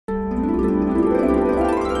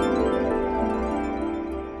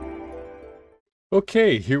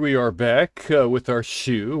Okay, here we are back with our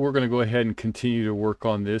shoe. We're going to go ahead and continue to work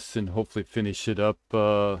on this and hopefully finish it up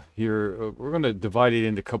here. We're going to divide it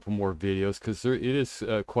into a couple more videos because it is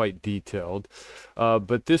quite detailed.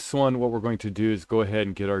 But this one, what we're going to do is go ahead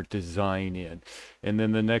and get our design in. And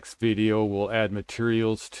then the next video, we'll add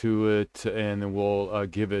materials to it and then we'll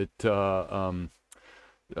give it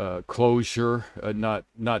closure,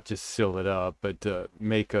 not just seal it up, but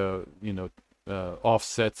make a,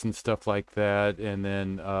 offsets and stuff like that. And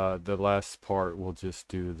then the last part we'll just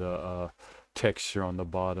do the texture on the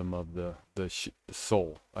bottom of the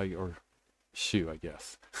sole or shoe, I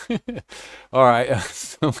guess. All right,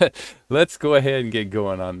 so let's go ahead and get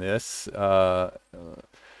going on this. We'll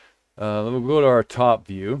go to our top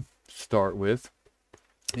view, start with.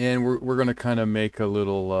 And we're going to kind of make a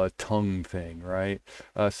little tongue thing, right?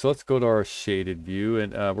 So let's go to our shaded view,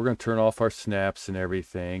 and we're going to turn off our snaps and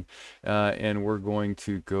everything. And we're going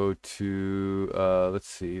to go to, let's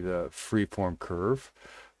see, the freeform curve.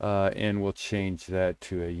 And we'll change that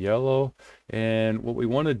to a yellow. And what we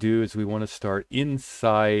want to do is we want to start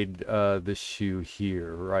inside the shoe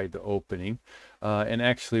here, right? The opening. And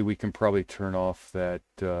actually, we can probably turn off that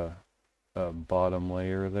bottom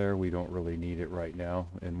layer there. We don't really need it right now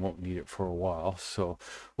and won't need it for a while, so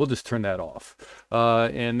we'll just turn that off.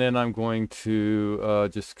 And then I'm going to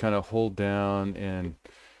just kind of hold down and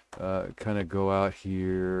kind of go out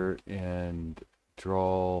here and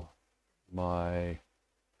draw my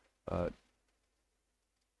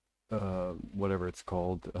whatever it's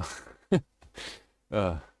called,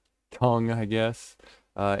 uh, tongue, I guess.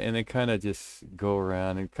 And then kind of just go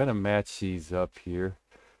around and kind of match these up here.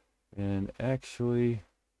 And actually,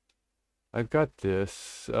 I've got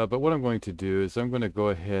this, but what I'm going to do is I'm going to go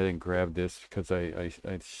ahead and grab this because I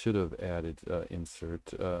should have added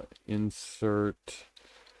insert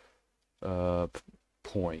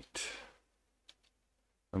point.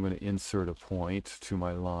 I'm going to insert a point to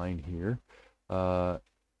my line here. Oh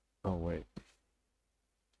wait,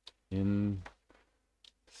 insert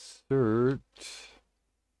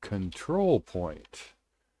control point.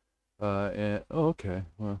 And oh, okay,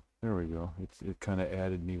 well, there we go. It kind of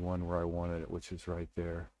added me one where I wanted it, which is right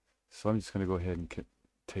there. So I'm just going to go ahead and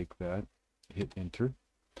take that, hit enter.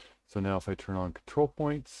 So now if I turn on control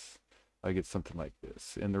points, I get something like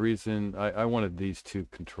this. And the reason I wanted these two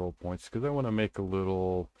control points because I want to make a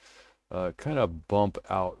little kind of bump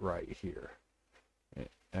out right here.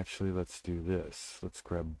 Actually, let's do this. Let's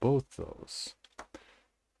grab both those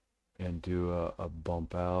and do a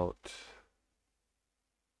bump out.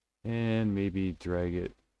 And maybe drag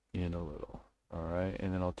it in a little. All right,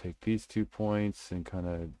 and then I'll take these 2 points and kind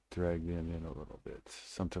of drag them in a little bit,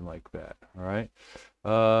 something like that. All right,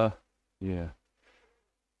 yeah.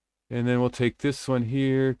 And then we'll take this one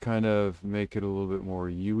here, kind of make it a little bit more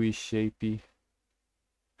U-y shapey.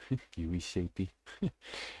 U-y shapey.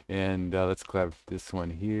 And let's grab this one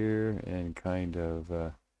here and kind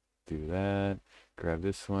of do that. Grab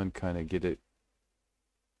this one, kind of get it.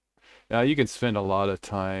 Now you can spend a lot of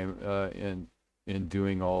time in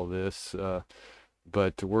doing all this,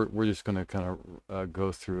 but we're just going to kind of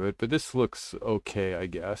go through it. But this looks okay, I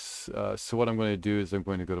guess. So what I'm going to do is I'm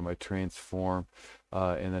going to go to my transform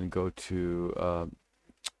and then go to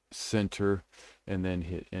center and then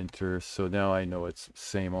hit enter. So now I know it's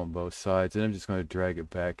same on both sides, and I'm just going to drag it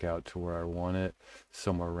back out to where I want it,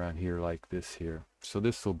 somewhere around here like this here. So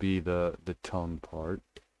this will be the tongue part.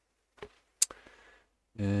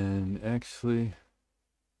 And actually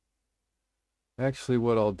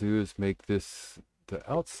what I'll do is make this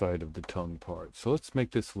the outside of the tongue part. So let's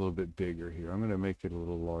make this a little bit bigger here. I'm going to make it a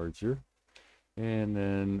little larger. And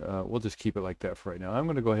then we'll just keep it like that for right now. I'm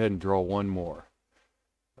going to go ahead and draw one more.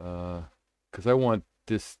 Because I want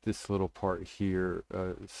this little part here,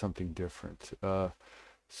 something different.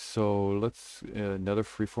 So let's, another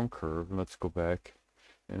freeform curve. And let's go back.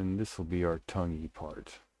 And this will be our tonguey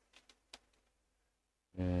part.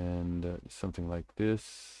 And something like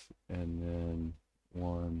this, and then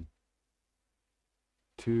 1,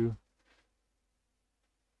 2,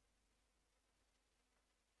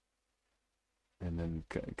 and then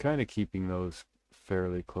kind of keeping those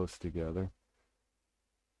fairly close together,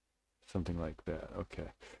 something like that.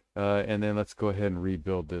 Okay, and then let's go ahead and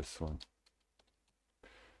rebuild this one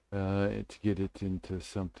to get it into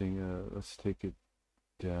something. Let's take it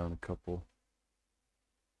down a couple.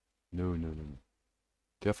 No.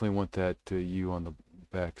 Definitely want that U on the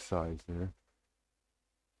back side there.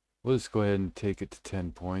 We'll just go ahead and take it to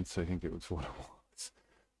 10 points. I think it was what it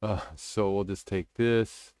was. So we'll just take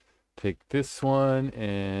this one,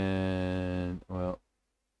 and, well,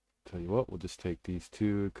 tell you what, we'll just take these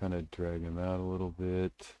two, kind of drag them out a little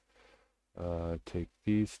bit. Take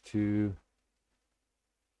these two.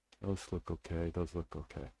 Those look okay. Those look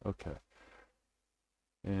okay. Okay.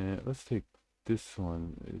 And let's take this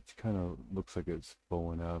one. It kind of looks like it's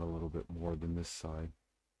bowing out a little bit more than this side.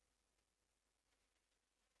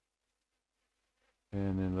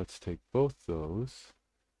 And then let's take both those.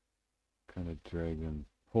 Kind of drag them.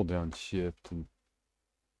 Hold down shift and,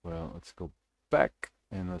 well, let's go back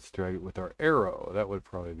and let's drag it with our arrow. That would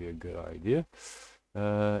probably be a good idea.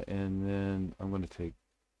 And then I'm going to take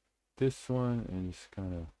this one and just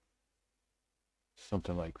kind of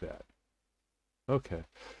something like that. Okay,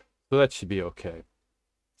 so that should be okay.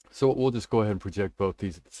 So we'll just go ahead and project both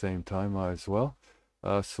these at the same time as well.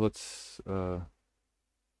 So let's go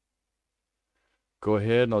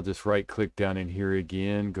ahead and I'll just right click down in here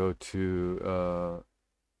again, go to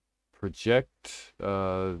project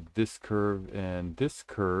this curve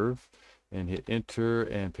and hit enter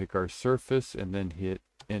and pick our surface and then hit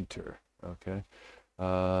enter. Okay.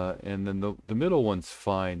 And then the middle one's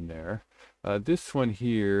fine there. This one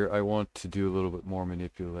here, I want to do a little bit more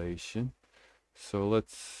manipulation. So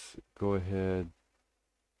let's go ahead,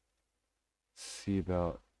 see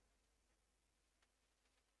about,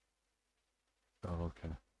 oh,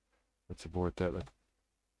 okay. Let's abort that. Let's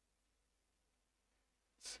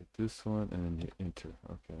hit this one and then hit enter.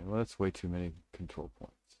 Okay, well, that's way too many control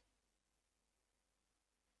points.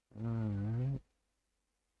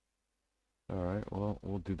 All right, well,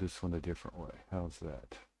 we'll do this one a different way. How's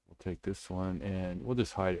that? We'll take this one and we'll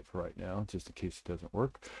just hide it for right now, just in case it doesn't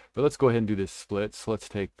work. But let's go ahead and do this split. So let's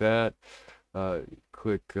take that,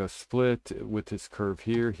 click split with this curve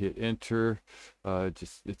here, hit enter.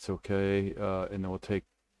 It's okay. And then we'll take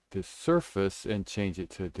this surface and change it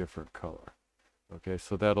to a different color. Okay,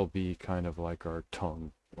 so that'll be kind of like our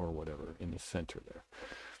tongue or whatever in the center there.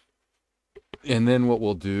 And then what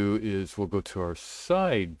we'll do is we'll go to our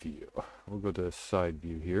side view. We'll go to side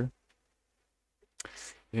view here.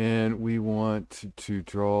 And we want to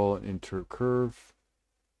draw an intercurve.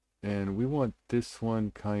 And we want this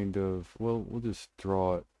one kind of, well, we'll just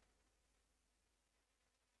draw it.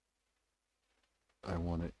 I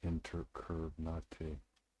want an intercurve, not a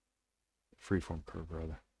freeform curve,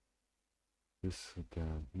 rather. This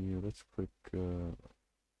down here, let's click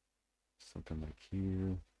something like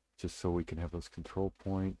here, just so we can have those control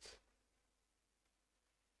points.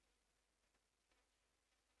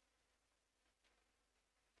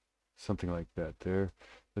 Something like that there.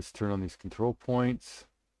 Let's turn on these control points.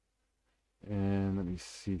 And let me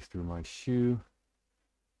see through my shoe.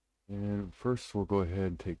 And first we'll go ahead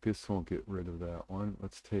and take this one, get rid of that one.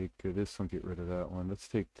 Let's take this one, get rid of that one. Let's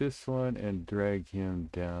take this one and drag him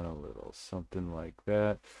down a little, something like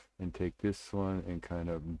that. And take this one and kind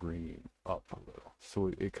of bring him up a little.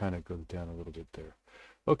 So it kind of goes down a little bit there.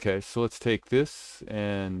 Okay, so let's take this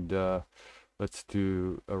and let's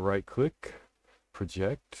do a right click,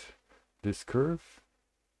 project this curve,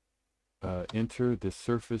 enter this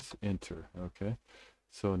surface, enter. Okay,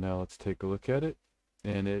 so now let's take a look at it.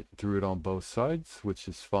 And it drew it on both sides, which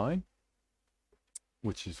is fine,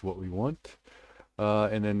 which is what we want.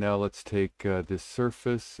 And then now let's take this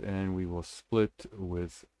surface and we will split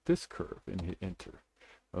with this curve and hit enter.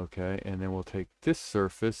 Okay, and then we'll take this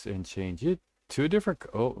surface and change it to a different,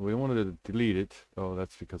 oh, we wanted to delete it. Oh,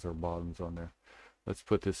 that's because our bottom's on there. Let's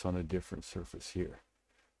put this on a different surface here.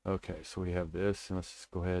 Okay, so we have this, and let's just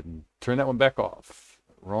go ahead and turn that one back off.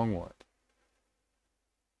 Wrong one.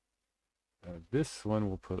 This one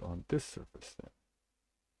we'll put on this surface then.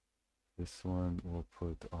 This one we'll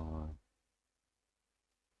put on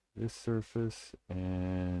this surface,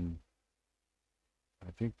 and I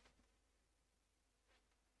think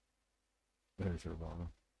there's our bottom.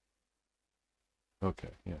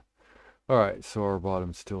 Okay, yeah. All right, so our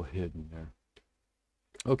bottom's still hidden there.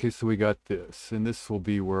 Okay, so we got this, and this will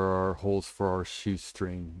be where our holes for our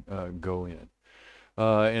shoestring go in.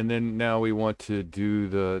 And then now we want to do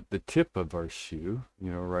the tip of our shoe,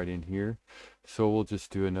 you know, right in here. So we'll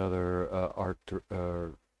just do another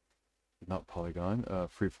not polygon,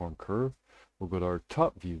 freeform curve. We'll go to our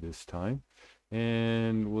top view this time,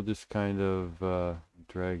 and we'll just kind of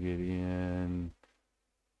drag it in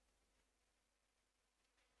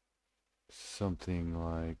something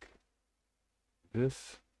like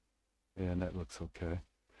this, and that looks okay.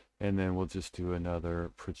 And then we'll just do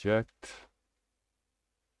another project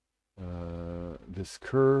this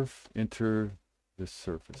curve, enter this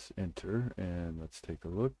surface, enter, and let's take a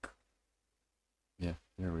look. Yeah,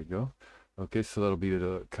 there we go. Okay, so that'll be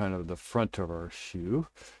the kind of the front of our shoe,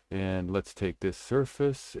 and let's take this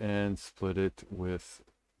surface and split it with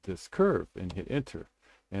this curve and hit enter.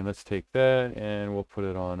 And let's take that and we'll put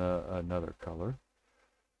it on another color.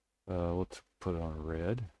 Let's put it on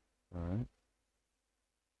red. All right.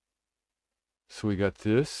 So we got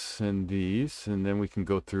this and these, and then we can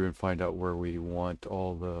go through and find out where we want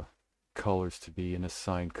all the colors to be and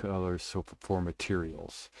assign colors so for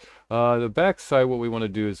materials. The back side, what we want to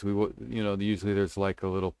do is usually there's like a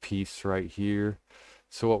little piece right here.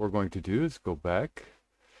 So what we're going to do is go back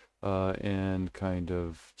and kind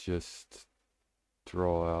of just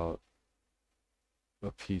draw out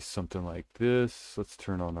a piece, something like this. Let's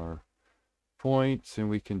turn on our points and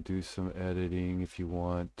we can do some editing if you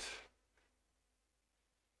want.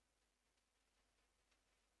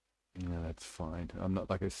 Yeah, that's fine. I'm not,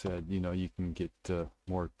 like I said, you can get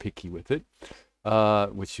more picky with it,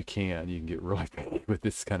 which you can. You can get really picky with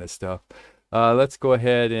this kind of stuff. Let's go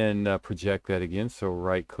ahead and project that again. So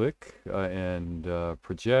right click and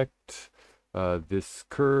project this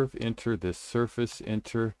curve, enter this surface,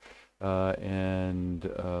 enter, and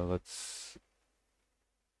let's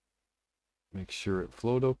make sure it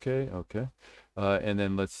flowed okay. Okay. And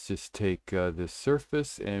then let's just take this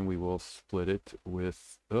surface and we will split it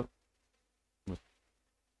with,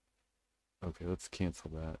 okay, let's cancel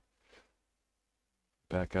that.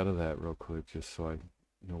 Back out of that real quick just so I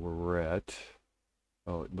know where we're at.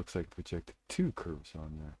 Oh, it looks like I projected two curves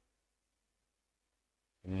on there.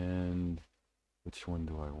 And which one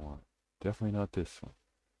do I want? Definitely not this one.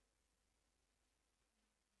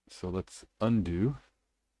 So let's undo,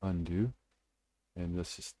 and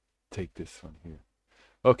let's just take this one here.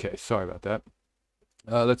 Okay, sorry about that.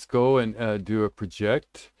 Let's go and do a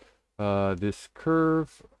project. This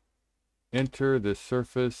curve, enter this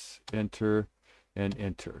surface, enter, and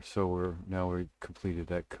enter. So we completed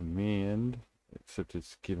that command, except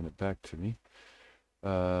it's giving it back to me.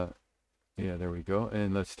 Yeah, there we go.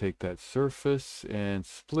 And let's take that surface and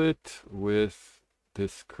split with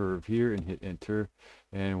this curve here and hit enter.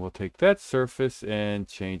 And we'll take that surface and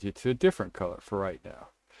change it to a different color for right now.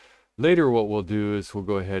 Later, what we'll do is we'll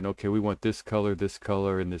go ahead and, okay, we want this color,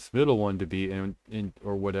 and this middle one to be in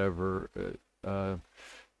or whatever,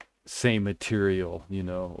 same material,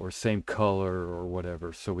 or same color or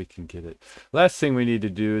whatever, so we can get it. Last thing we need to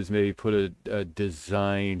do is maybe put a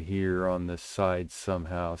design here on the side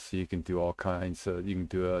somehow, so you can do all kinds. So you can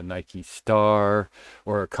do a Nike star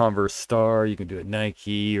or a Converse star. You can do a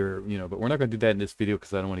Nike or, but we're not going to do that in this video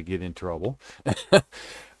because I don't want to get in trouble.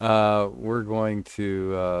 We're going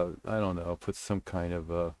to, I don't know, put some kind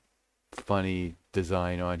of a funny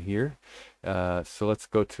design on here. So let's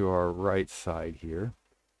go to our right side here.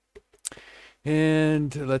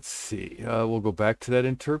 And let's see, we'll go back to that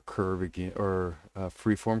intercurve again, or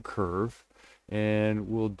freeform curve, and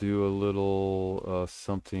we'll do a little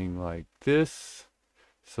something like this.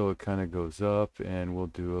 So it kind of goes up, and we'll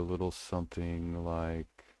do a little something like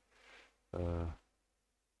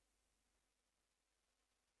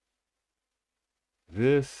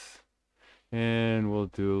this, and we'll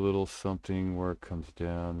do a little something where it comes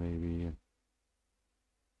down maybe.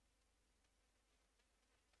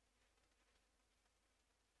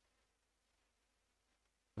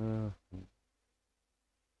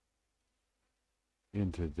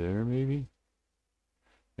 Into there maybe,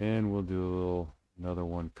 and we'll do another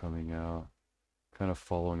one coming out, kind of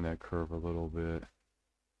following that curve a little bit.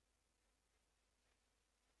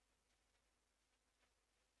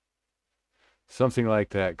 Something like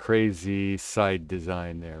that, crazy side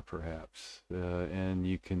design there perhaps, and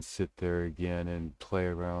you can sit there again and play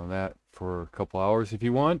around that for a couple hours if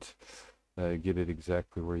you want. Get it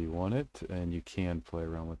exactly where you want it, and you can play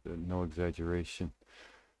around with it, no exaggeration.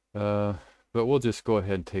 But we'll just go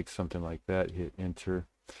ahead and take something like that, hit enter,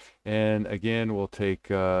 and again we'll take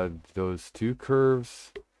those two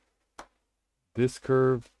curves, this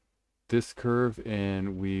curve,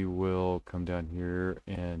 and we will come down here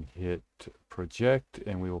and hit project,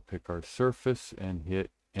 and we will pick our surface and hit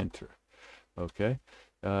enter. Okay,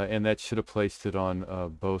 and that should have placed it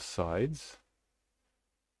on both sides,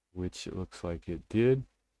 which it looks like it did.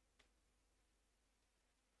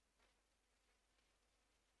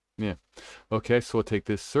 Yeah. Okay, so we'll take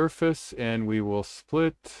this surface and we will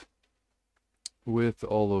split with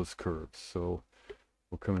all those curves. So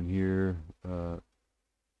we'll come in here,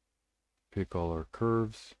 pick all our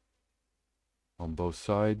curves on both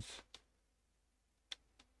sides.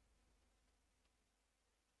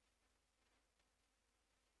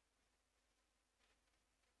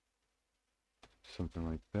 Something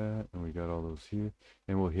like that, and we got all those here,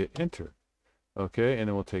 and we'll hit enter. Okay, and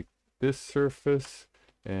then we'll take this surface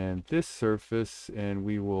and this surface, and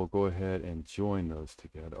we will go ahead and join those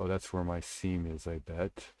together. Oh, that's where my seam is, I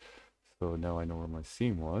bet. So now I know where my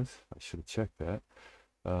seam was. I should have checked that.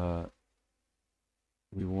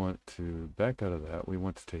 we want to back out of that. We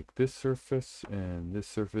want to take this surface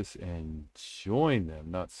and join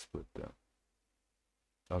them, not split them.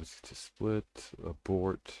 Objects to split,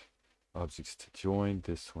 abort, objects to join,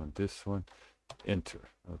 this one, enter.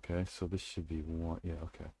 Okay, so this should be one, yeah,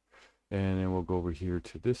 okay. And then we'll go over here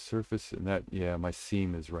to this surface, and that, yeah, my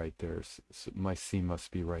seam is right there. So my seam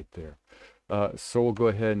must be right there. So we'll go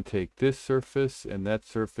ahead and take this surface and that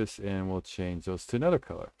surface, and we'll change those to another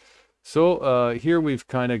color. So here we've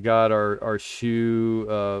kind of got our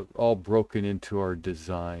shoe all broken into our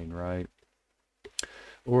design, right?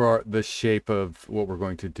 Or the shape of what we're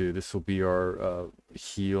going to do. This will be our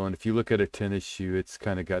heel, and if you look at a tennis shoe, it's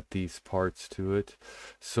kind of got these parts to it.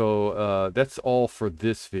 So that's all for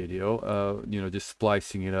this video. You know, just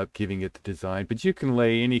splicing it up, giving it the design. But you can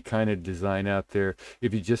lay any kind of design out there.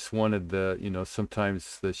 If you just wanted the, you know,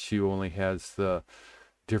 sometimes the shoe only has the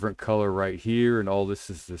different color right here and all this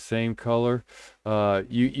is the same color.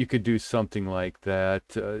 You could do something like that.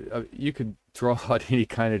 You could draw out any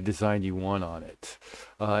kind of design you want on it,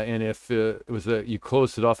 and if it was you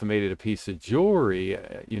closed it off and made it a piece of jewelry,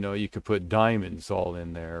 you know, you could put diamonds all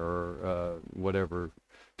in there, or whatever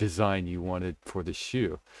design you wanted for the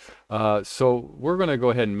shoe. So we're going to go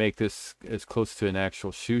ahead and make this as close to an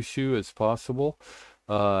actual shoe as possible,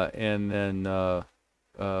 and then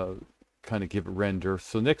kind of give it render.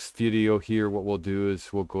 So next video here, what we'll do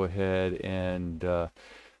is we'll go ahead and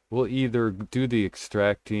we'll either do the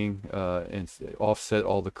extracting and offset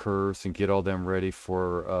all the curves and get all them ready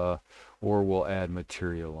for, or we'll add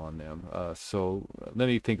material on them. So let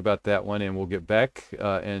me think about that one, and we'll get back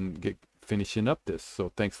and get finishing up this.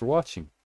 So thanks for watching.